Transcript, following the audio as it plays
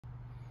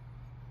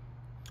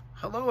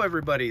Hello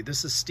everybody,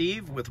 this is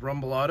Steve with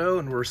Rumble Auto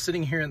and we're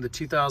sitting here in the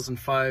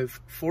 2005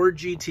 Ford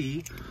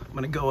GT. I'm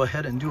going to go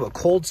ahead and do a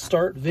cold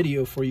start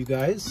video for you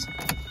guys.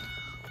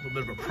 A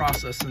little bit of a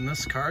process in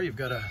this car. You've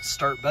got a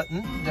start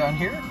button down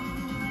here.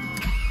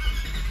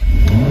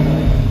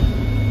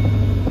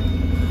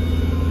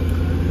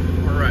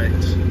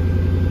 Alright,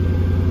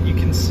 you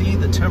can see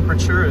the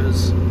temperature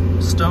is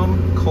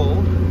stone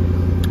cold.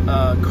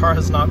 Car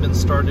has not been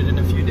started in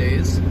a few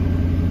days.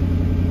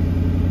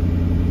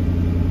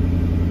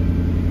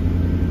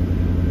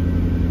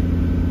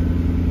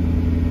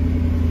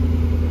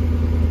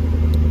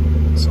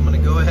 So I'm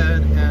going to go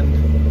ahead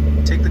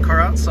and take the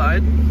car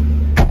outside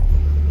and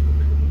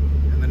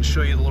then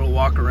show you the little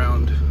walk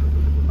around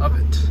of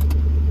it.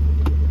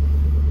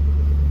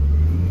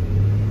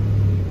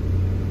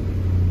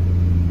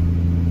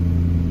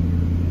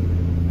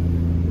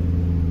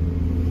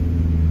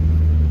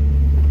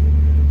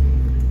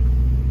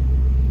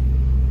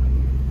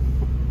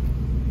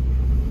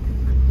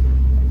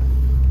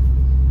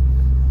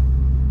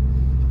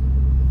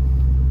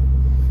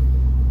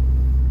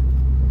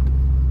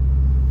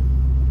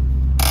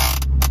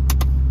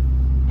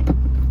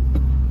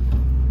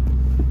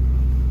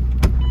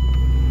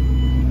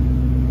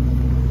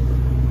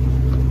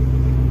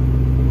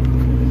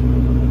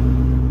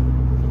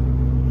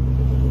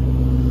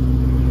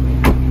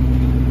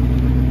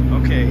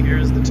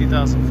 Here's the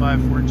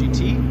 2005 Ford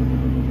GT,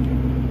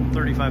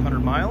 3,500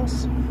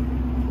 miles.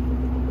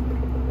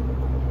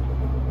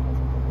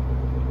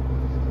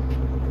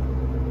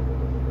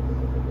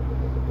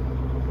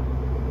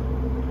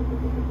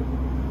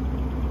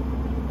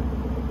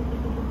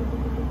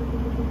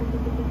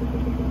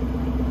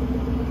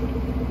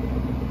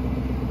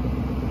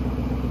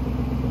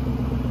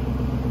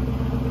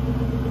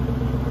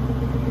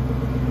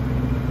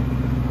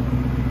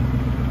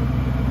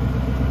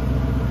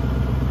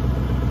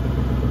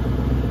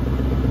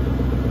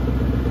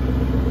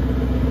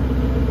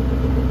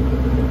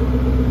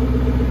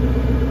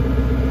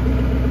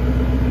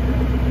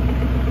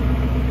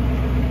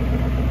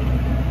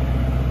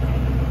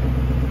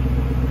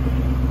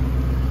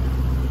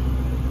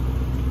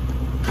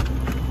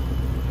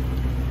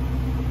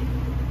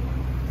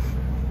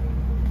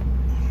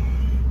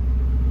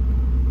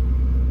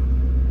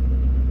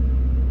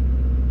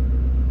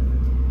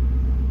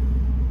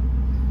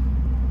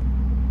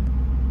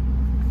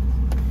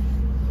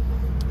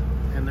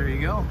 There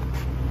you go.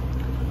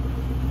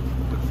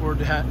 Look forward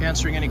to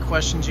answering any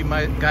questions you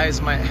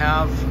guys might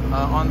have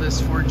on this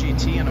Ford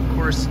GT, and of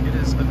course it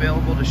is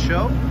available to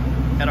show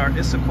at our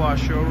Issaquah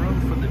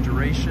showroom for the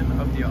duration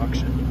of the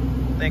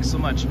auction. Thanks so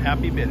much and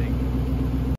happy bidding.